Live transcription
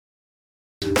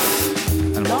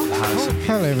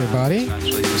Hello, everybody.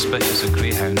 Naturally suspicious of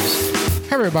greyhounds.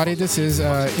 Hey, everybody. This is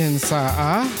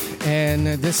NSAA, and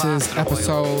this is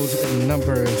episode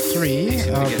number 3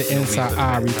 of the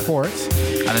NSAA Report.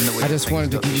 I just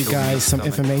wanted to give you guys some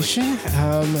information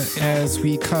as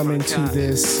we come into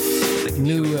this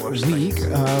new week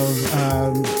of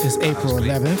it's April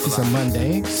 11th. It's a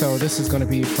Monday, so this is going to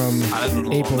be from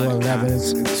April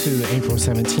 11th to April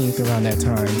 17th, around that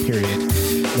time period.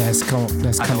 That's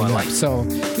coming up. So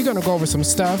we're going to go over some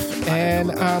stuff, and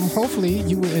hopefully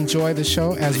you will enjoy the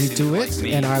show as we do it,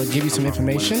 and I'll give you some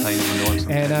information.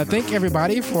 And thank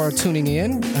everybody for tuning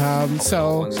in.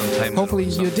 So hopefully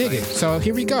you dig it. So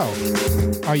here we go.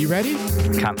 Are you ready?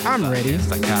 I'm ready.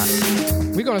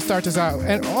 We're going to start this out,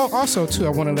 and also too, I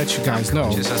want to let you guys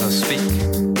know. Just as I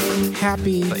speak.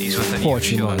 Happy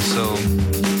Poetry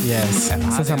Month. Yes,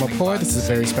 since I'm a poet, this is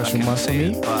a very special month for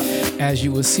me. As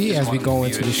you will see as we go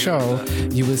into the show,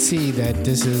 you will see that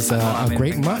this is a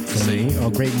great month for me,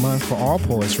 a great month for all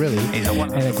poets, really,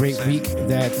 and a great week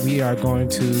that we are going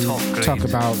to talk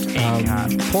about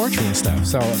poetry and stuff.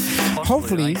 So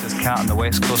hopefully, on the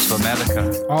west coast of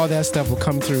America, all that stuff will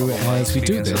come through as we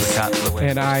do this,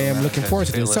 and I am looking forward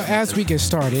to this. So as we get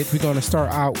started, we're going to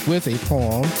start out with a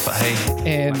poem,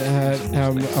 and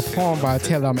a poem by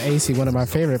Taylor Aidé, one of my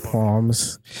favorite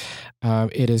poems.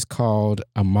 It is called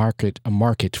A Market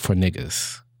for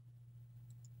Niggas.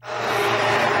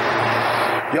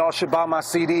 Y'all should buy my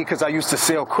CD because I used to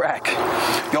sell crack.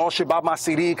 Y'all should buy my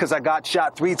CD because I got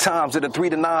shot 3 times at a 3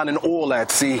 to 9 and all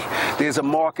that. See, there's a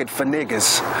market for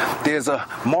niggas. There's a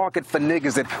market for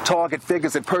niggas that target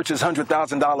figures that purchase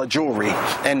 $100,000 jewelry.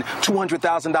 And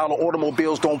 $200,000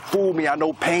 automobiles don't fool me. I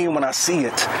know pain when I see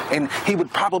it. And he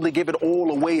would probably give it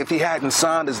all away if he hadn't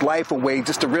signed his life away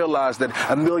just to realize that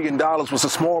 $1 million was a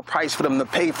small price for them to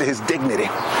pay for his dignity.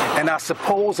 And I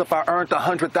suppose if I earned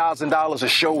 $100,000 a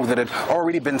show that had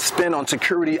already been spent on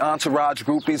security, entourage,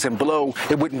 groupies, and blow,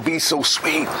 it wouldn't be so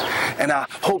sweet. And I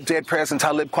hope Dead President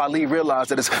Talib Kweli realized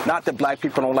that it's not that black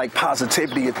people don't like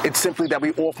positivity. It's simply that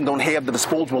we often don't have the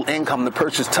disposable income to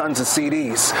purchase tons of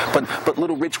CDs. But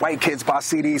little rich white kids buy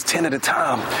CDs 10 at a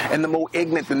time. And the more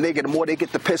ignorant the nigga, the more they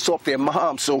get to piss off their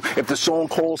mom. So if the song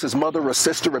calls his mother or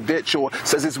sister a bitch or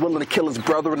says he's willing to kill his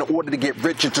brother in order to get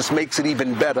rich, it just makes it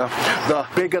even better. The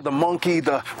bigger the monkey,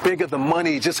 the bigger the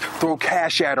money. Just throw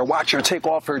cash at her. Watch her take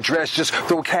off her dress. Just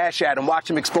throw cash at him. Watch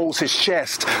him expose his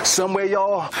chest. Somewhere,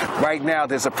 y'all, right now,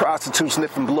 there's a prostitute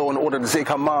sniffing blow in order to take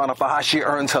her mind off of how she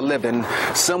earns her living.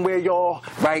 Somewhere, y'all,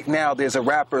 right now, there's a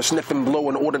rapper sniffing blow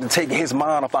in order to take his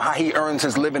mind off of how he earns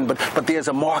his living. But there's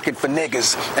a market for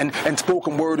niggas. And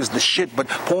spoken word is the shit. But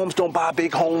poems don't buy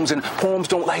big homes and poems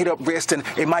don't light up wrists. And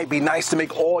it might be nice to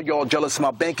make all y'all jealous of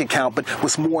my bank account. But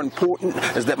what's more important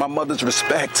is that my mother's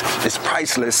respect is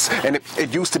priceless. And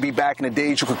it used to be back in the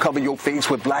days you could cover your face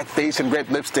with blackface and red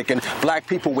lipstick, and black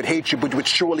people would hate you, but would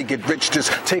surely get rich.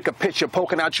 Just take a picture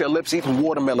poking out your lips, eating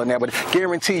watermelon. That would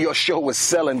guarantee your show was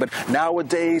selling. But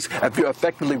nowadays, if you're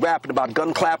effectively rapping about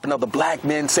gun clapping other black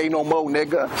men, say no more,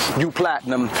 nigga. You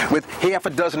platinum. With half a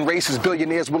dozen racist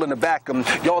billionaires willing to back him.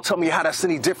 Y'all tell me how that's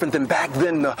any different than back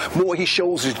then. The more he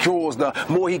shows his drawers, the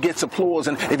more he gets applause.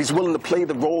 And if he's willing to play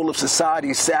the role of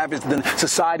society's savage, then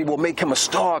society will make him a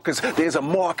star, because there's a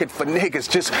market for niggas.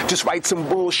 Just write some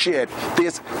bullshit.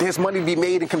 There's money to be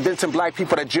made in convincing black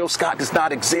people that Jill Scott does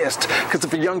not exist. Because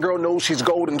if a young girl knows she's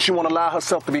golden, she won't allow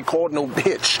herself to be called no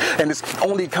bitch. And it's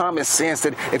only common sense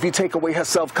that if you take away her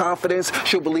self-confidence,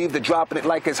 she'll believe that dropping it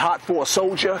like it's hot for a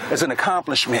soldier is an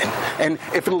accomplishment. And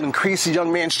if it'll increase a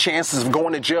young man's chances of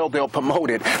going to jail, they'll promote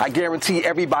it. I guarantee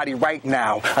everybody right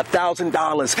now,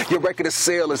 $1,000, your record of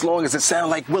sale, as long as it sounds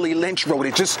like Willie Lynch wrote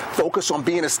it. Just focus on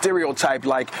being a stereotype,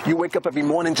 like you wake up every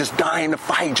morning just dying to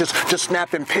fight, just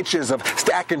snapping pictures of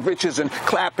stacking riches and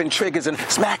clapping triggers and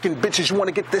smacking bitches. You want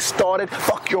to get this started?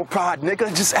 Fuck your pride,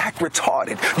 nigga. Just act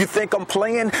retarded. You think I'm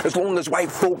playing? As long as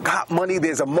white folk got money,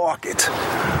 there's a market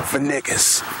for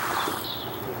niggas.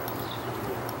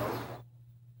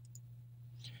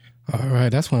 All right,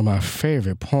 that's one of my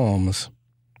favorite poems.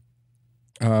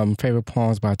 Favorite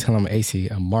poems by Taylor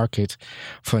Aidé, A Market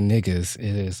for Niggas.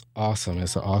 It is awesome.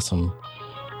 It's an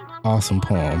awesome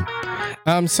poem.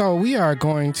 So we are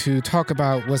going to talk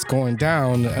about what's going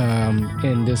down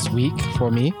in this week for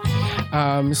me.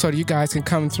 So you guys can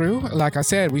come through. Like I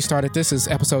said, we started this is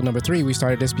episode number 3. We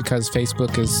started this because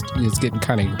Facebook is getting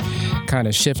kind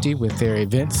of shifty with their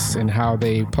events and how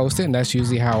they post it, and that's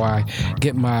usually how I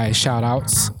get my shout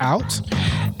outs out.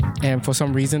 And for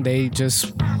some reason, they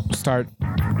just start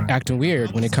acting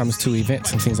weird when it comes to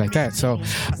events and things like that. So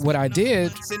what I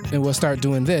did was start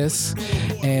doing this.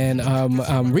 And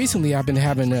recently I've been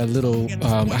having a little,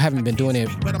 I haven't been doing it.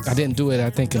 I didn't do it, I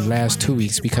think, in the last 2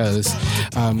 weeks because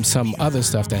some other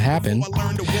stuff that happened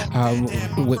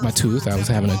with my tooth. I was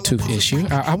having a tooth issue.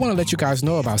 I want to let you guys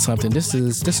know about something. This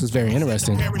is very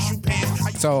interesting.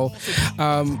 So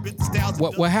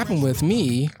what happened with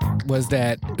me was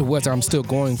that what I'm still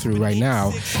going through right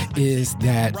now is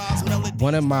that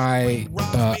one of my,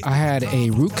 I had a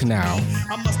root canal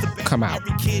come out.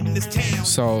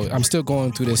 So I'm still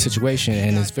going through this situation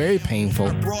and it's very painful.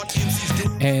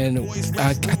 And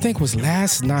I think it was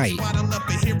last night,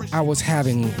 I was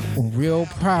having real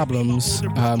problems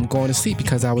going to sleep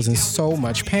because I was in so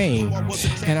much pain.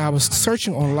 And I was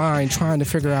searching online trying to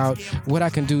figure out what I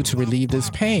can do to relieve this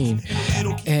pain.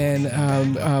 And,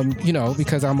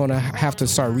 because I'm going to have to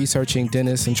start researching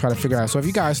dentists and try to figure out. So if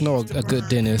you guys know a good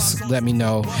dentist, let me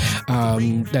know.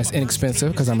 That's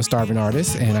inexpensive because I'm a starving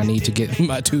artist and I need to get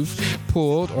my tooth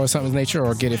pulled or something of that nature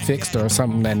or get it fixed or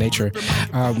something of that nature.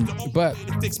 But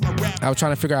I was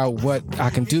trying to figure out what I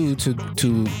can do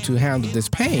to handle this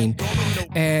pain.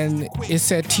 And it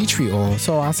said tea tree oil.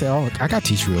 So I said, oh, I got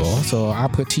tea tree oil. So I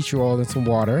put tea tree oil in some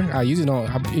water. I usually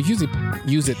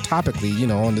use it topically,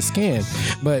 on the skin.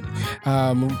 But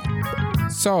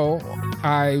so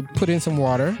I put in some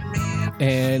water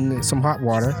and some hot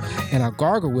water and I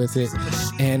gargled with it,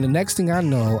 and the next thing I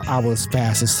know, I was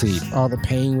fast asleep. All the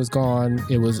pain was gone.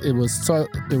 It was so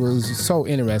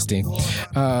interesting.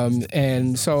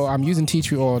 And so I'm using tea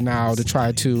tree oil now to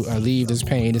try to alleviate this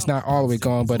pain. It's not all the way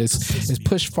gone, but it's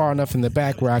pushed far enough in the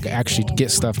back where I can actually get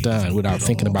stuff done without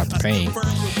thinking about the pain.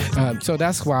 So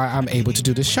that's why I'm able to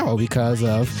do the show, because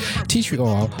of tea tree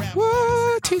oil.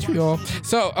 What? Tea tree oil.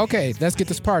 So, okay, let's get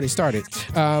this party started.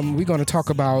 We're going to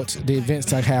talk about the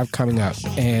events I have coming up,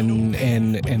 and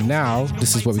now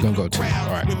this is what we're going to go to. All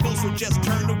right.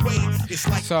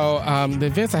 So the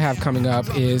events I have coming up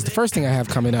is, the first thing I have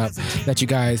coming up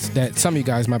that some of you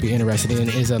guys might be interested in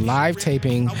is a live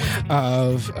taping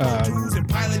of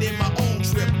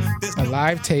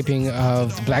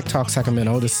Black Talk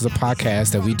Sacramento. This is a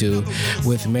podcast that we do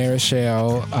with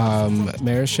Marichelle,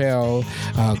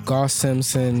 Goss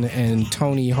Simpson, and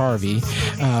Tony Harvey.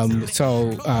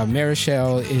 So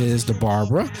Marichelle is the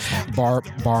Barbara. I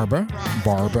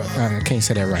can't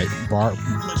say that right. Barbara.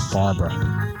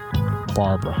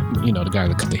 The guy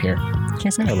that cut the hair.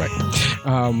 Can't say that right.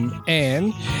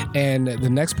 And the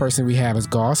next person we have is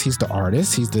Goss. He's the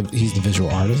artist. He's the visual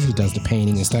artist. He does the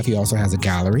painting and stuff. He also has a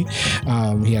gallery.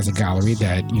 He has a gallery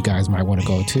that you guys might want to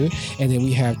go to. And then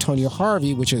we have Tony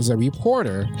Harvey, which is a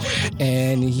reporter,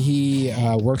 and he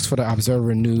works for the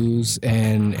Observer News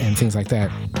and things like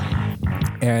that.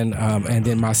 And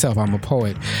then myself, I'm a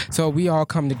poet. So we all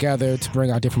come together to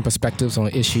bring our different perspectives on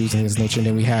issues and this nature. And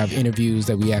then we have interviews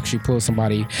that we actually pull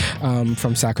somebody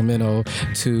from Sacramento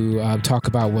to talk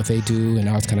about what they do and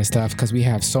all that kind of stuff, because we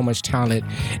have so much talent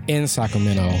in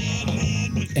Sacramento,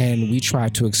 and we try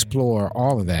to explore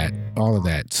all of that.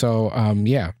 So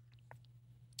yeah,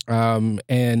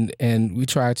 and we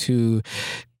try to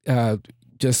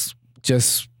just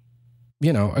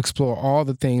explore all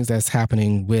the things that's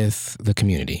happening with the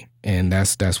community, and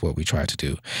that's what we try to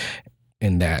do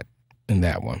in that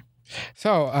one.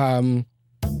 So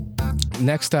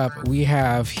next up we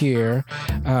have here,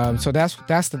 so that's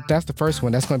the first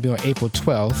one. That's going to be on April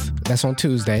 12th. That's on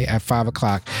Tuesday at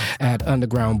 5:00 at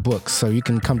Underground Books. So you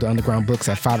can come to Underground Books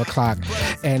at 5:00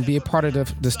 and be a part of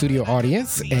the studio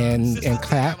audience and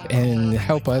clap and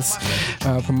help us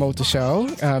promote the show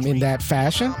in that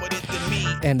fashion.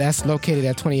 And that's located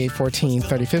at 2814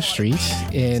 35th Street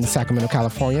in Sacramento,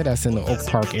 California. That's in the Oak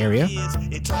Park area.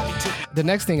 The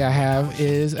next thing I have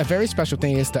is a very special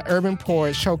thing. It's the Urban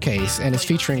Poet Showcase, and it's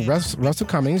featuring Russell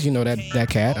Commings. You know that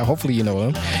cat. Hopefully you know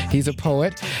him. He's a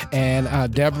poet. And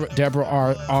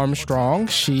Deborah Armstrong.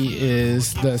 She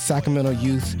is the Sacramento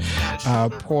Youth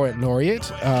Poet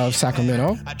Laureate of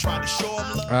Sacramento.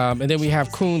 And then we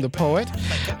have Coon, the poet.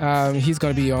 He's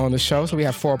going to be on the show. So we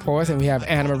have 4 poets, and we have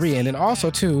Anna Marie. And then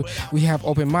also, too, we have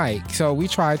open mic. So we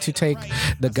try to take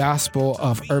the gospel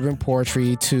of urban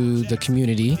poetry to the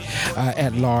community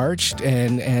at large,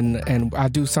 and I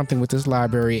do something with this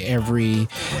library every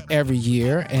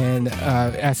year, and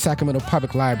at Sacramento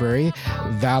Public Library,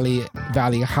 Valley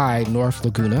High, North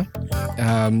Laguna.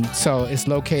 So it's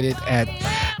located at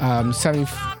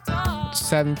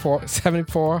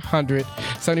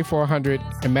 7400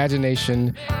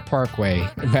 Imagination Parkway.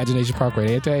 Imagination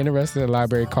Parkway. Ain't that interesting? A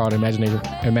library called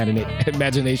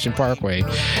Imagination Parkway,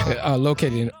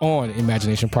 located on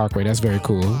Imagination Parkway. That's very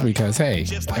cool because, hey,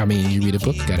 I mean, you read a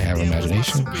book, you got to have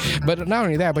imagination. But not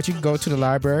only that, but you can go to the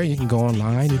library, you can go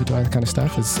online, you can do all that kind of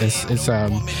stuff. It's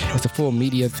a full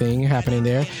media thing happening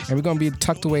there. And we're going to be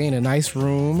tucked away in a nice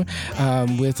room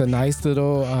with a nice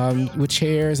little, with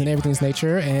chairs and everything's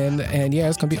nature. And yeah,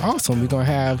 it's going to be awesome. We're going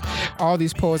to have all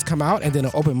these poets come out and then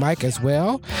an open mic as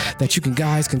well that you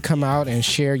guys can come out and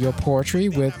share your poetry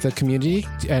with the community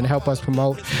and help us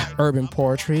promote urban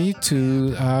poetry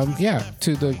to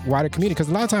the wider community. Because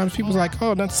a lot of times people's like,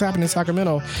 oh, nothing's happening in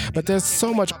Sacramento, but there's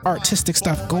so much artistic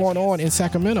stuff going on in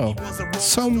Sacramento.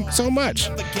 So much.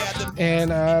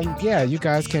 And you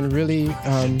guys can really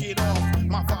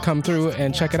come through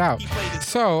and check it out.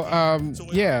 So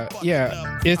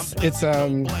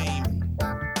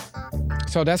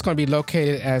so that's going to be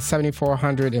located at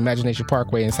 7400 Imagination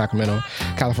Parkway in Sacramento,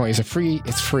 California.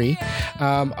 It's free.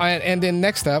 And then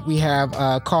next up, we have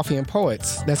Coffee and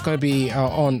Poets. That's going to be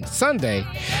on Sunday,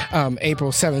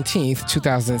 April 17th,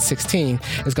 2016.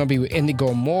 It's going to be with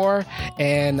Indigo Moor.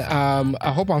 And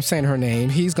I hope I'm saying her name.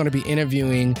 He's going to be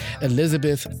interviewing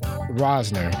Elizabeth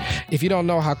Rosner. If you don't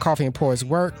know how Coffee and Poets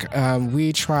work,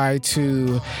 we try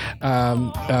to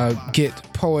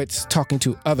get poets talking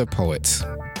to other poets.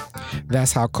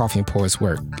 That's how Coffee and Poets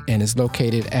work. And it's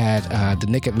located at the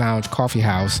Naked Lounge Coffee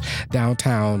House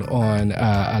downtown on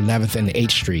 11th and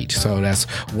 8th Street. So that's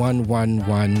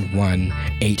 1111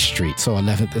 8th Street. So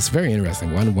 11th, it's very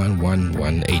interesting,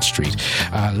 1111 8th Street.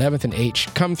 11th and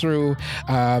 8th. Come through.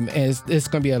 And it's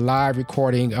going to be a live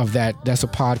recording of that. That's a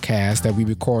podcast that we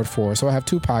record for. So I have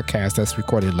two podcasts that's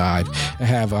recorded live. I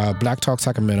have Black Talk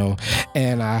Sacramento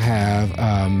and I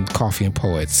have Coffee and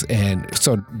Poets. And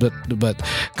so, but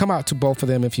come out to both of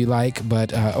them if you like,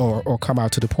 but or come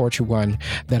out to the poetry one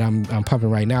that I'm pumping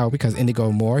right now, because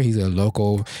Indigo Moore, he's a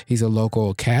local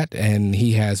cat, and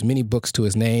he has many books to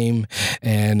his name,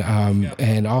 and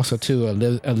also too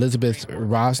Elizabeth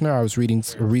Rosner. I was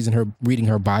reading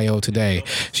her bio today.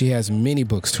 She has many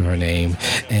books to her name,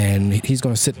 and he's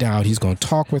going to sit down. He's going to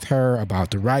talk with her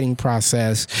about the writing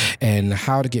process and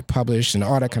how to get published and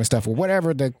all that kind of stuff. Or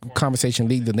whatever the conversation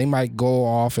leads, they might go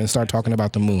off and start talking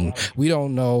about the moon. We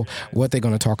don't know what they're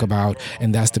going to talk about,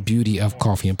 and that's the beauty of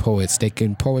Coffee and Poets.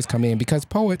 Poets come in because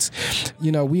poets,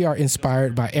 we are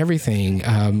inspired by everything.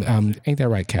 Ain't that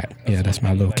right, cat? Yeah, that's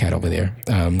my little cat over there.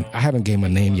 I haven't gave him a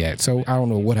name yet, so I don't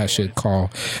know what I should call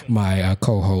my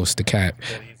co-host, the cat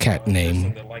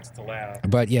name.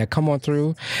 But yeah, come on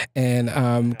through and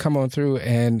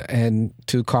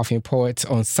to Coffee and Poets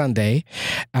on Sunday,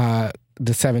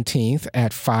 the 17th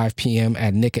at 5 p.m.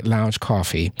 at Naked Lounge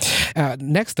Coffee.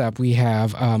 Next up, we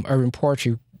have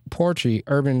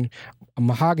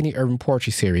Mahogany Urban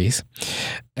Poetry Series,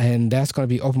 and that's going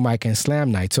to be open mic and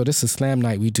slam night. So this is slam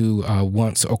night we do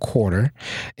once a quarter,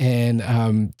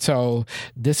 and so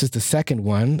this is the second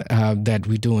one that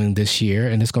we're doing this year,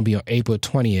 and it's going to be on April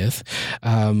 20th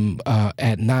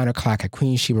at 9 o'clock at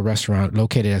Queen Sheba Restaurant,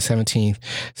 located at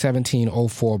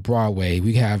 1704 Broadway.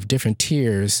 We have different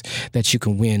tiers that you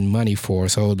can win money for.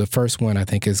 So the first one I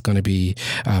think is going to be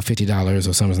 $50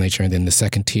 or something of nature, and then the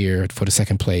second tier for the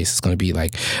second place is going to be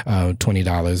like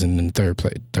 $20, and then third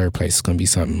place is going to be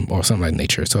something like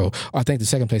nature. So I think the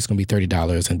second place is going to be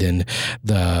 $30, and then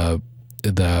the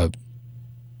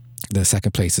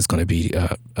second place is going to be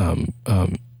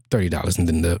 $30, and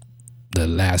then the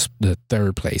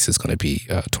third place is going to be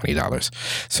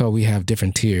 $20. So we have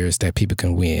different tiers that people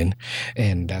can win,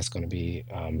 and that's going to be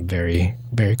very,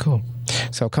 very cool.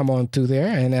 So come on through there,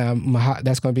 and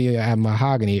that's going to be at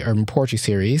Mahogany Urban Poetry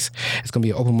Series. It's going to be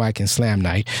an open mic and slam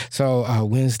night. So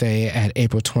Wednesday at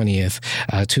April 20th,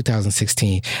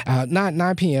 2016,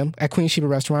 9 p.m. at Queen Sheba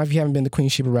Restaurant. If you haven't been to Queen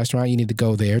Sheba Restaurant, you need to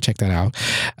go there, check that out.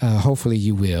 Hopefully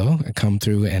you will come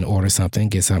through and order something,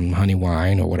 get some honey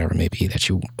wine or whatever it may be that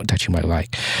you might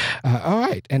like. All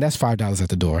right, and that's $5 at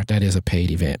the door. That is a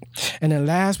paid event. And then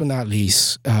last but not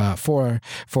least, for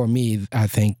me, I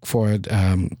think for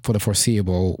the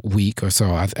foreseeable week or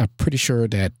so, I'm pretty sure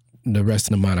that the rest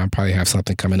of the month I'll probably have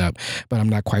something coming up, but I'm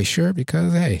not quite sure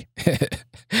because, hey,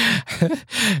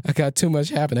 I got too much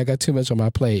happening. I got too much on my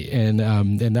plate, and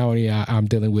not only I'm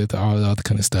dealing with all the other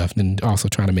kind of stuff, and also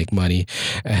trying to make money,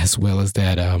 as well as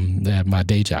that my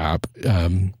day job,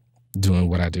 doing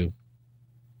what I do.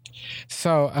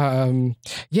 So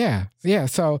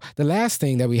So the last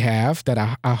thing that we have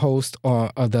that I host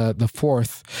on the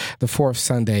fourth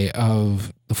Sunday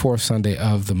of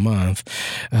the month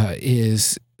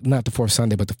is not the fourth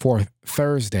Sunday, but the fourth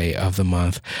Thursday of the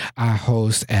month, I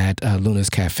host at Luna's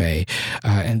Cafe.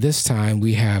 And this time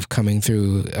we have coming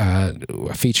through,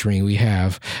 we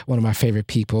have one of my favorite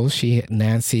people,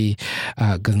 Nancy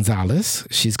González.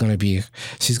 She's going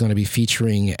to be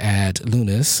featuring at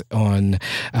Luna's on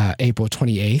April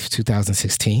 28th,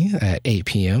 2016 at 8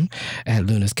 p.m. at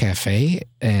Luna's Cafe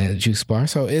and Juice Bar.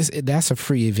 So that's a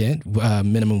free event,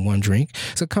 minimum one drink.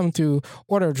 So come through,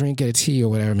 order a drink, get a tea or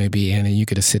whatever it may be, and then you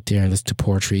get to sit there and listen to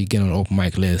poetry, get on an open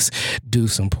mic list, do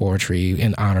some poetry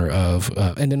in honor of,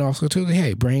 and then also too,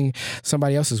 hey, bring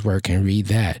somebody else's work and read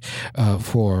that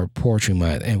for Poetry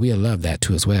Month. And we love that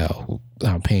too as well.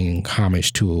 Paying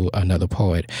homage to another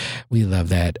poet. We love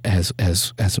that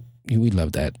we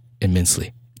love that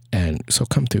immensely. And so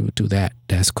come through, do that.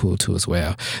 That's cool too as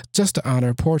well. Just to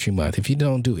honor Poetry Month. If you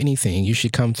don't do anything, you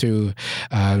should come through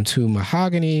to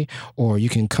Mahogany, or you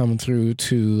can come through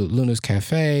to Luna's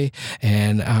Cafe.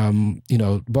 And,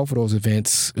 both of those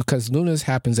events, because Luna's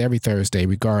happens every Thursday,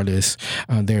 regardless.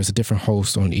 There's a different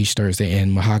host on each Thursday,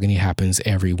 and Mahogany happens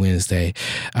every Wednesday.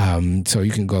 So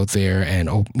you can go there and,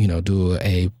 do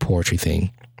a poetry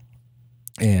thing.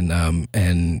 And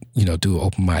do an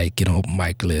open mic, get an open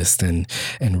mic list and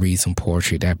read some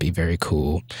poetry. That'd be very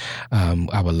cool.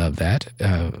 I would love that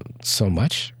so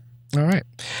much. All right.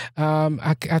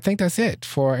 I think that's it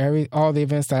for all the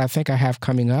events that I think I have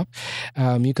coming up.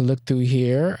 You can look through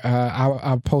here.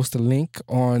 I'll post a link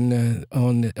on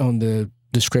the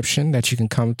description that you can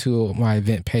come to my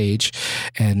event page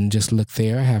and just look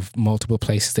there. I have multiple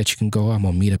places that you can go. I'm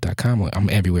on meetup.com. I'm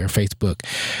everywhere, Facebook.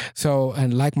 So,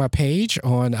 and like my page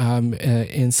on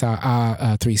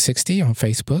NSAA 360 on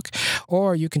Facebook,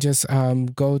 or you can just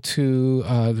go to,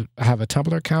 I have a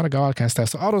Tumblr account, I got all that kind of stuff.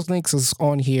 So all those links is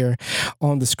on here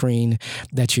on the screen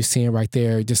that you're seeing right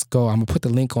there. Just go, I'm gonna put the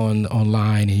link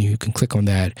online and you can click on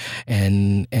that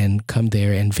and come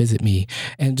there and visit me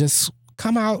and just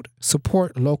come out,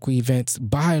 support local events,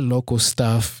 buy local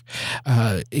stuff,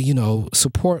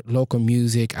 support local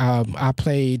music. I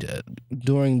played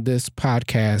during this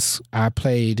podcast,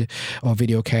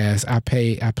 videocast,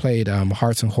 I played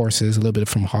Hearts and Horses, a little bit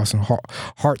from Hearts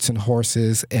and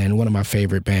Horses, and one of my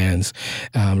favorite bands,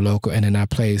 local. And then I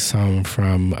played some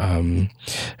from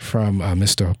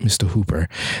Mr. Hooper.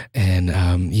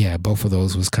 And both of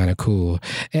those was kind of cool.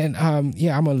 And I'm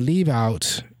going to leave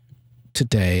out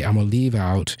today, on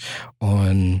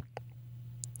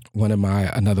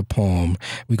another poem.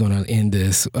 We're going to end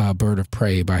this Bird of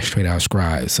Prey by Straight Out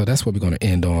Scribes. So that's what we're going to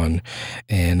end on.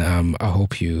 And I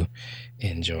hope you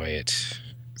enjoy it.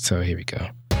 So here we go.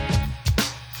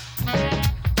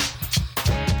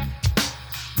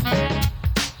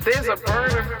 There's a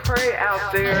bird of prey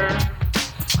out there,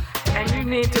 and you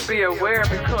need to be aware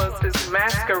because it's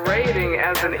masquerading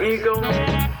as an eagle.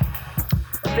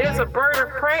 There's a bird of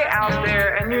prey out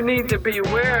there, and you need to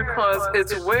beware because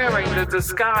it's wearing the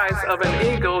disguise of an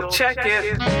eagle. Check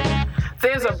it.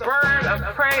 There's a bird of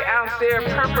prey out there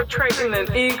perpetrating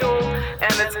an eagle,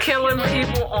 and it's killing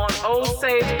people on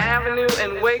Osage Avenue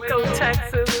in Waco,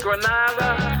 Texas,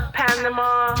 Grenada,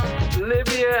 Panama,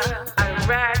 Libya,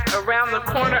 Iraq, around the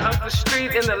corner of the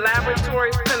street in the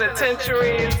laboratories,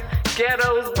 penitentiaries,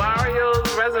 ghettos,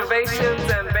 barrios,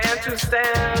 reservations, and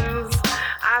Bantustans.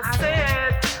 I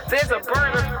said, there's a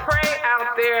bird of prey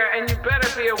out there, and you better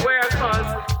be aware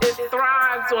because it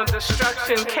thrives on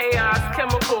destruction, chaos,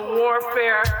 chemical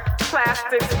warfare,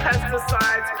 plastics,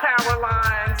 pesticides, power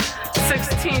lines,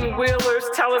 16-wheelers,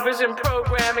 television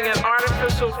programming, and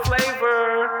artificial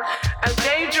flavor. A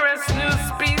dangerous new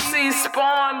species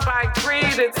spawned by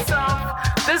greed itself.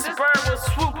 This bird will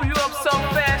swoop you up so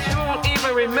fast you won't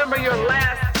even remember your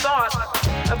last thought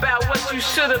about what you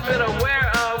should have been aware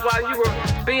of while you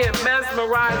were being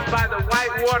mesmerized by the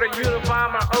Whitewater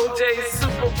Unabomber, OJ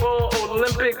Super Bowl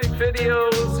Olympic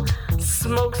videos,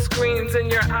 smoke screens in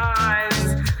your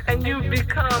eyes, and you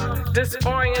become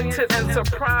disoriented and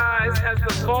surprised as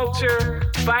the vulture,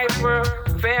 viper,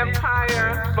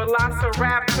 vampire,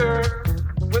 velociraptor,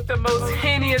 with the most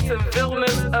heinous and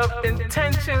villainous of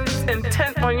intentions,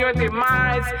 intent on your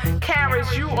demise, carries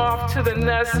you off to the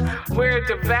nest where it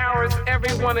devours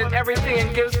everyone and everything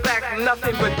and gives back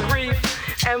nothing but grief,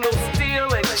 and will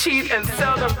steal and cheat and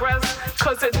sell the rest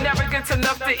cause it never gets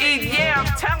enough to eat. Yeah, I'm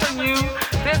telling you,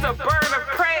 there's a bird of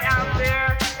prey out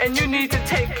there, and you need to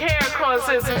take care cause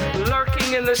it's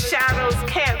lurking in the shadows,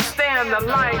 can't stand the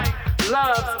light.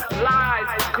 Loves, lies,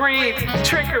 greed,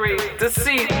 trickery,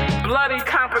 deceit, bloody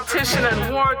competition,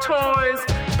 and war toys.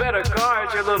 Better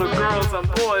guard your little girls and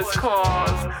boys,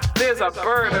 cause there's a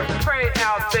bird of prey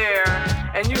out there,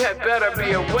 and you had better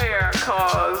be aware,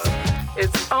 cause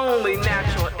its only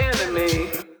natural enemy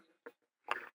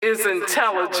is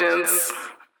intelligence.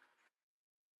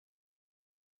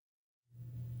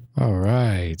 All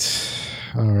right.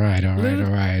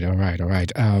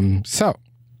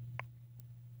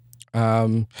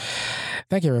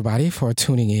 Thank you everybody for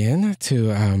tuning in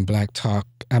to Black Talk.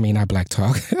 I mean, not Black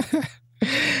Talk.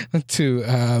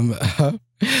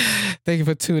 Thank you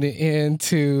for tuning in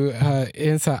to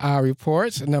NSAA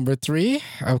Report number 3.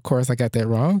 Of course, I got that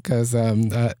wrong because,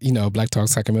 Black Talk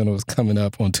Sacramento is coming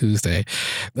up on Tuesday,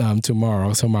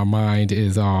 tomorrow. So my mind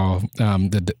is all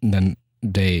the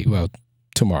day,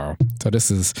 tomorrow.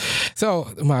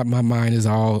 So my mind is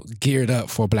all geared up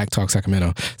for Black Talk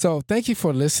Sacramento. So thank you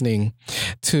for listening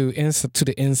to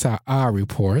the NSAA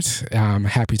Report. I'm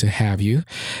happy to have you.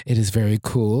 It is very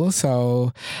cool.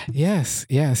 So yes.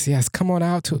 Come on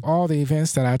out to all the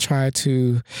events that I try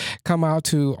to come out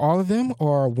to, all of them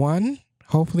or one,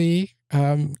 hopefully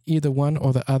either one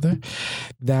or the other.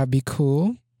 That'd be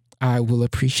cool. I will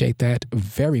appreciate that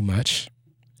very much.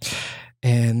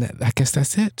 And I guess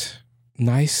that's it.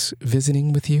 Nice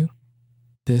visiting with you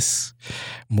this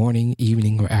morning,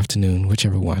 evening, or afternoon,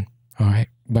 whichever one. All right.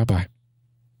 Bye-bye.